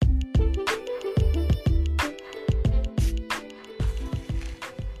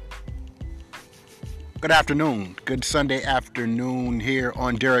Good afternoon. Good Sunday afternoon here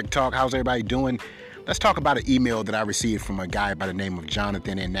on Derek Talk. How's everybody doing? Let's talk about an email that I received from a guy by the name of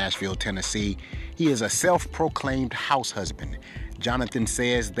Jonathan in Nashville, Tennessee. He is a self-proclaimed house husband. Jonathan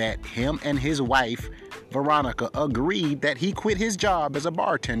says that him and his wife, Veronica, agreed that he quit his job as a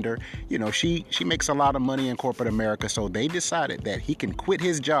bartender. You know, she makes a lot of money in corporate America, so they decided that he can quit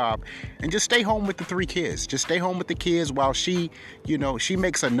his job and just stay home with the three kids. Just stay home with the kids while she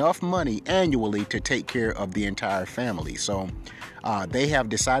makes enough money annually to take care of the entire family. So they have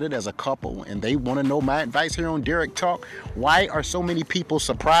decided as a couple, and they want to know my advice here on Derek Talk. Why are so many people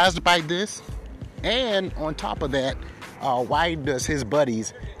surprised by this? And on top of that, why does his buddy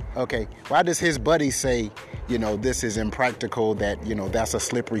say, this is impractical, that, that's a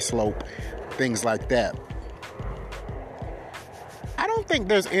slippery slope, things like that? I don't think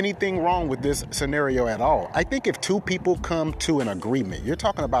there's anything wrong with this scenario at all. I think if two people come to an agreement, you're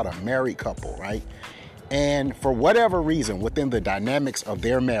talking about a married couple, right? And for whatever reason, within the dynamics of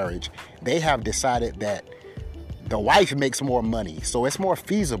their marriage, they have decided that the wife makes more money. So it's more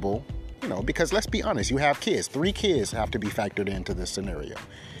feasible, because let's be honest, you have kids. 3 kids have to be factored into this scenario.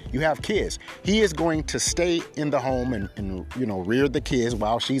 You have kids. He is going to stay in the home and rear the kids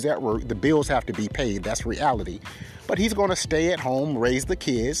while she's at work. The bills have to be paid. That's reality. But he's going to stay at home, raise the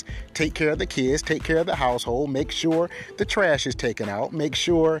kids, take care of the kids, take care of the household, make sure the trash is taken out, make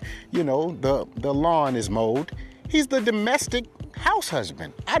sure, the lawn is mowed. He's the domestic house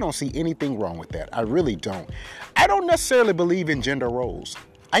husband. I don't see anything wrong with that. I really don't. I don't necessarily believe in gender roles.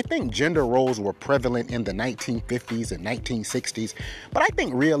 I think gender roles were prevalent in the 1950s and 1960s, but I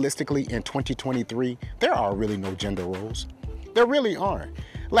think realistically in 2023, there are really no gender roles. There really aren't.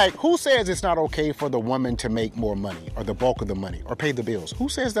 Like, who says it's not okay for the woman to make more money or the bulk of the money or pay the bills? Who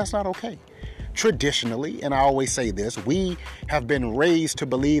says that's not okay? Traditionally, and I always say this, we have been raised to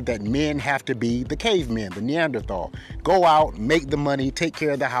believe that men have to be the cavemen, the Neanderthal. Go out, make the money, take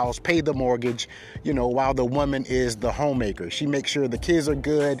care of the house, pay the mortgage, while the woman is the homemaker. She makes sure the kids are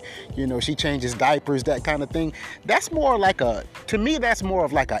good, she changes diapers, that kind of thing. That's more like to me, that's more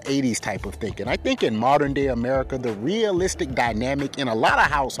of like a 80s type of thinking. I think in modern day America, the realistic dynamic in a lot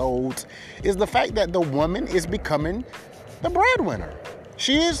of households is the fact that the woman is becoming the breadwinner.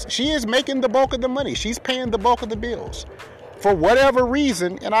 She is making the bulk of the money. She's paying the bulk of the bills. For whatever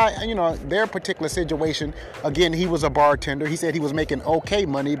reason, and their particular situation, again, he was a bartender. He said he was making okay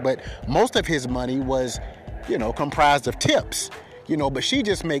money, but most of his money was, comprised of tips, but she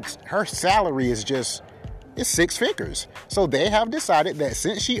just makes, her salary is 6 figures. So they have decided that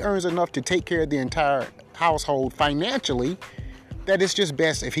since she earns enough to take care of the entire household financially, that it's just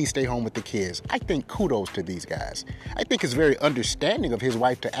best if he stay home with the kids. I think kudos to these guys. I think it's very understanding of his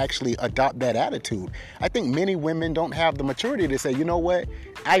wife to actually adopt that attitude. I think many women don't have the maturity to say, you know what,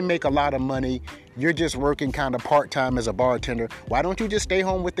 I make a lot of money. You're just working kind of part-time as a bartender. Why don't you just stay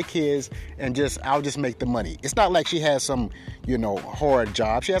home with the kids and I'll just make the money. It's not like she has some, horrid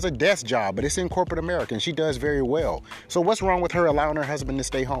job. She has a desk job, but it's in corporate America and she does very well. So what's wrong with her allowing her husband to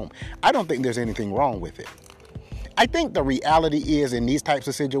stay home? I don't think there's anything wrong with it. I think the reality is in these types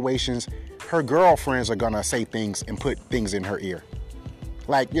of situations, her girlfriends are going to say things and put things in her ear.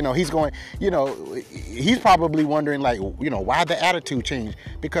 Like, he's probably wondering, like, why the attitude changed?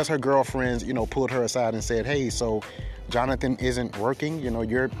 Because her girlfriends, pulled her aside and said, hey, so Jonathan isn't working,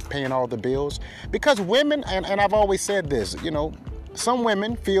 you're paying all the bills. Because women, and I've always said this, some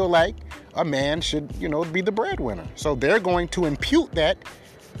women feel like a man should, be the breadwinner. So they're going to impute that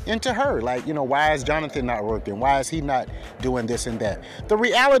into her. Like, why is Jonathan not working? Why is he not doing this and that? The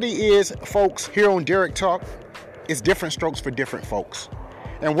reality is, folks, here on Derek Talk, it's different strokes for different folks.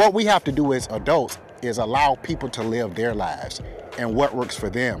 And what we have to do as adults is allow people to live their lives and what works for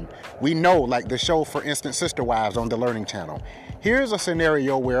them. We know, like the show, for instance, Sister Wives on the Learning Channel. Here's a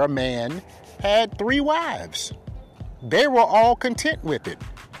scenario where a man had 3 wives. They were all content with it,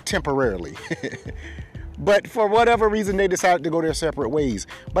 temporarily. But for whatever reason, they decided to go their separate ways.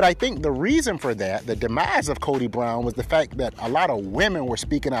 But I think the reason for that, the demise of Kody Brown, was the fact that a lot of women were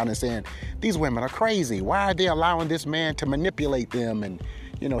speaking out and saying, these women are crazy. Why are they allowing this man to manipulate them? And,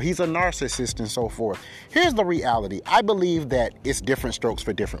 he's a narcissist and so forth. Here's the reality. I believe that it's different strokes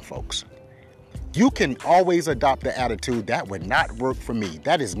for different folks. You can always adopt the attitude, that would not work for me.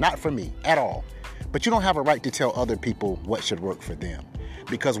 That is not for me at all. But you don't have a right to tell other people what should work for them.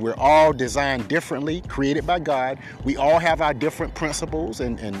 Because we're all designed differently, created by God. We all have our different principles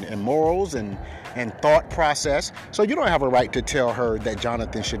and morals and thought process. So you don't have a right to tell her that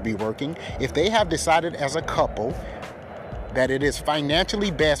Jonathan should be working. If they have decided as a couple that it is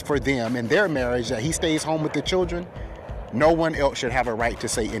financially best for them and their marriage that he stays home with the children, No one else should have a right to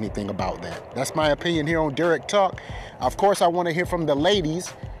say anything about that. That's my opinion here on Derek Talk. Of course, I want to hear from the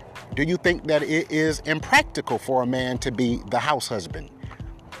ladies. Do you think that it is impractical for a man to be the house husband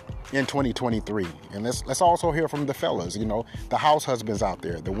in 2023? And let's also hear from the fellas, you know, the house husbands out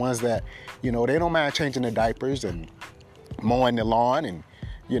there, the ones that, you know, they don't mind changing the diapers and mowing the lawn and,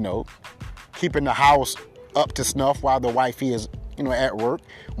 you know, keeping the house up to snuff while the wife is, you know, at work.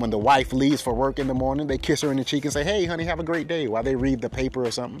 When the wife leaves for work in the morning, they kiss her in the cheek and say, hey, honey, have a great day, while they read the paper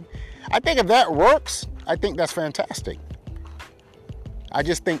or something. I think if that works, I think that's fantastic. I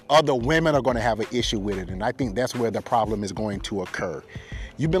just think other women are going to have an issue with it, and I think that's where the problem is going to occur.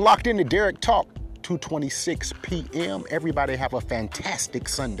 You've been locked into Derek Talk, 2:26 p.m. Everybody have a fantastic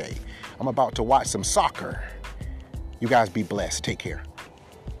Sunday. I'm about to watch some soccer. You guys be blessed. Take care.